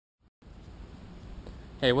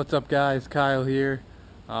Hey, what's up, guys? Kyle here.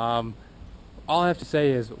 All I have to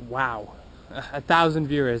say is, wow, 1,000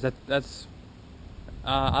 viewers. That's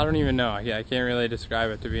I don't even know. Yeah, I can't really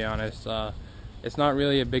describe it, to be honest. It's not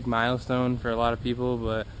really a big milestone for a lot of people,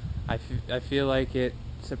 but I feel like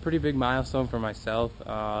it's a pretty big milestone for myself.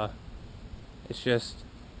 It's just,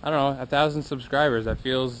 I don't know, 1,000 subscribers. That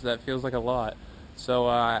feels like a lot.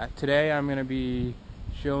 So today I'm gonna be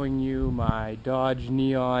showing you my Dodge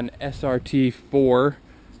Neon SRT4,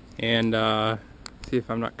 and see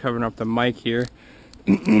if I'm not covering up the mic here.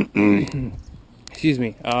 Excuse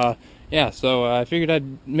me. Yeah, so I figured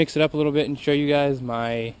I'd mix it up a little bit and show you guys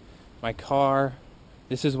my car.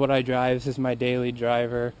 This is what I drive. This is my daily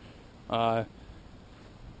driver.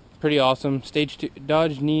 Pretty awesome. Stage 2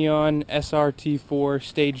 Dodge Neon SRT4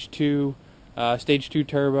 Stage 2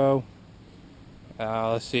 turbo.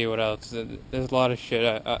 Let's see what else. There's a lot of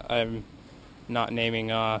shit I'm not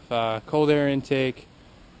naming off. Cold air intake,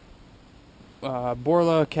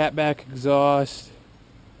 Borla catback exhaust,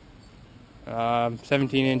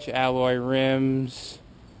 17-inch alloy rims.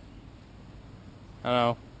 I don't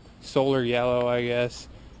know, solar yellow, I guess.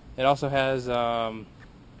 It also has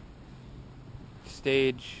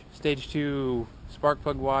stage 2 spark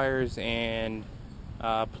plug wires and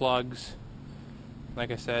plugs.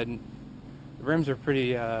 Like I said, the rims are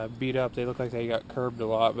pretty beat up. They look like they got curbed a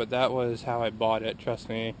lot, but that was how I bought it. Trust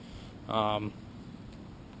me.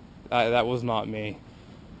 That was not me.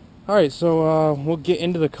 Alright, so we'll get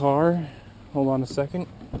into the car. Hold on a second.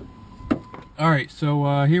 Alright,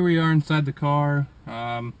 so here we are inside the car.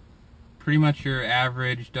 Pretty much your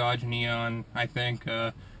average Dodge Neon, I think,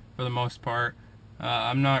 for the most part.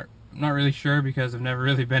 I'm not really sure because I've never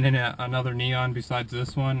really been in another Neon besides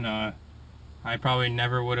this one. I probably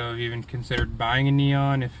never would have even considered buying a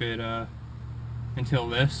Neon if it until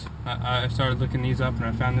this. I started looking these up and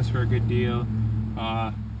I found this for a good deal.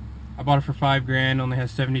 I bought it for $5,000.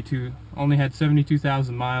 Only had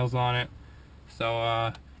 72,000 miles on it.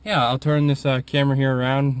 So yeah, I'll turn this camera here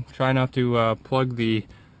around. Try not to plug the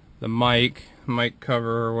mic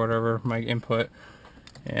cover or whatever, mic input,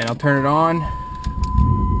 and I'll turn it on.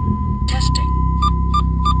 Testing.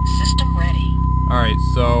 System ready. Alright,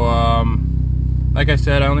 so like I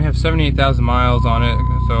said, I only have 78,000 miles on it,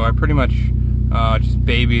 so I pretty much just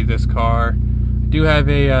baby this car. I do have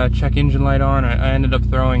a check engine light on. I ended up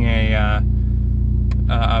throwing a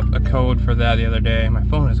code for that the other day. My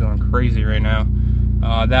phone is going crazy right now.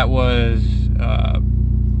 That was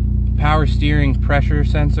power steering pressure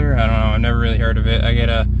sensor. I don't know. I've never really heard of it. I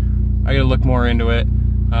gotta look more into it.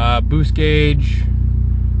 Boost gauge.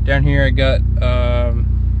 Down here I got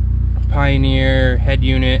Pioneer head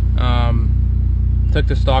unit. Took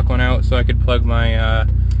the stock one out so I could plug my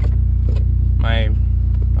my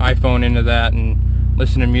iPhone into that and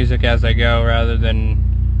listen to music as I go rather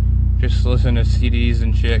than just listen to CDs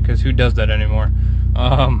and shit, because who does that anymore?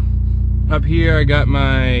 Up here I got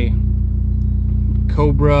my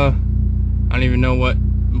Cobra. I don't even know what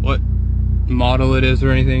model it is or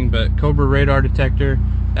anything, but Cobra radar detector.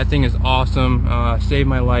 That thing is awesome. Saved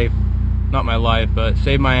my life. Not my life, but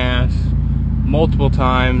saved my ass multiple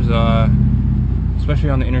times. Especially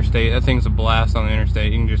on the interstate. That thing's a blast on the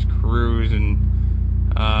interstate. You can just cruise and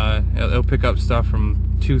it'll pick up stuff from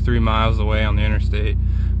 2-3 miles away on the interstate.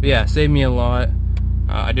 But yeah, saved me a lot.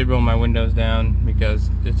 I did roll my windows down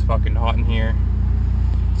because it's fucking hot in here.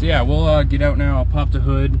 So yeah, we'll get out now. I'll pop the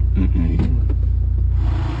hood.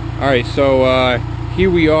 Alright, so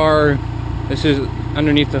here we are. This is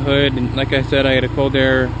underneath the hood, and like I said, I had a cold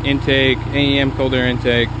air intake, AEM cold air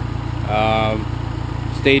intake,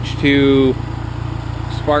 stage 2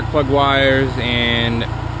 spark plug wires and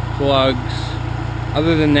plugs.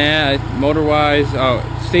 Other than that, motor wise,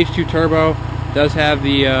 stage 2 turbo does have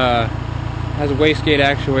the has a wastegate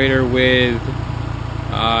actuator with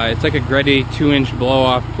it's like a Greddy 2-inch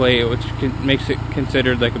blow-off plate, which makes it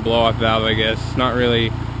considered like a blow-off valve, I guess. It's not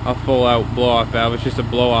really a full-out blow-off valve. It's just a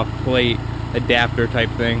blow-off plate adapter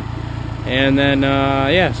type thing. And then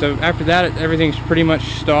yeah, so after that everything's pretty much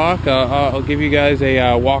stock. I'll give you guys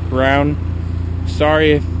a walk around.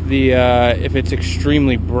 Sorry if it's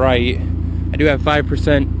extremely bright. I do have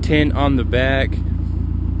 5% tint on the back.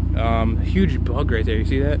 Huge bug right there, you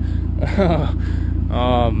see that?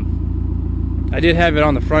 I did have it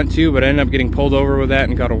on the front too, but I ended up getting pulled over with that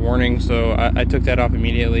and got a warning, so I took that off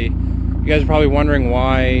immediately. You guys are probably wondering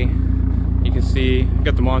why. You can see, I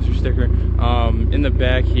got the monster sticker. In the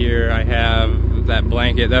back here I have that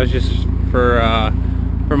blanket. That was just for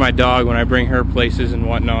my dog when I bring her places and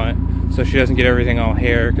whatnot, so she doesn't get everything all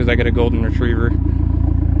hair, because I got a golden retriever.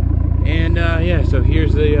 And yeah, so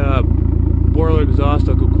here's the Borla exhaust.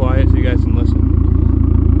 I'll go quiet so you guys can listen.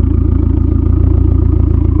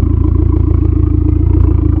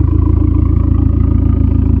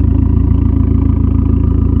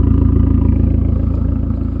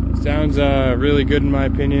 really good in my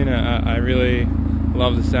opinion. I really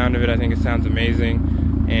love the sound of it. I think it sounds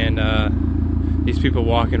amazing, and these people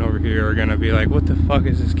walking over here are gonna be like, what the fuck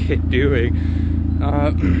is this kid doing?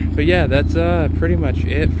 But yeah, that's pretty much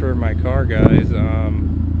it for my car, guys.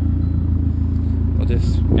 We'll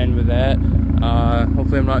just end with that.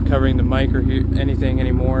 Hopefully I'm not covering the mic or anything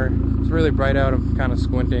anymore. It's really bright out. I'm kind of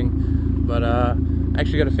squinting, but I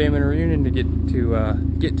actually got a family reunion to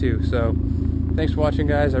get to. So thanks for watching,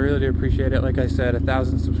 guys. I really do appreciate it. Like I said,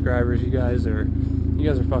 1,000 subscribers. You guys are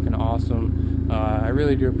fucking awesome. I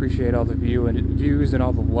really do appreciate all the views and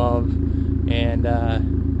all the love. And I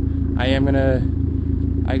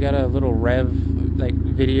got a little Rev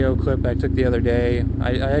video clip I took the other day.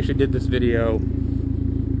 I actually did this video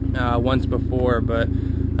once before, but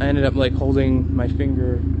I ended up holding my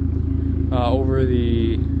finger over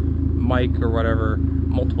the mic or whatever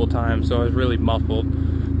multiple times, so I was really muffled.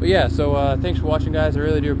 But yeah, so thanks for watching, guys. I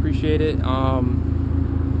really do appreciate it.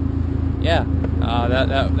 Yeah,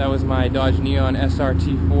 that was my Dodge Neon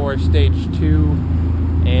SRT4 Stage 2,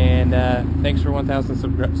 and thanks for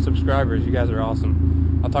 1,000 subscribers. You guys are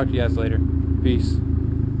awesome. I'll talk to you guys later. Peace.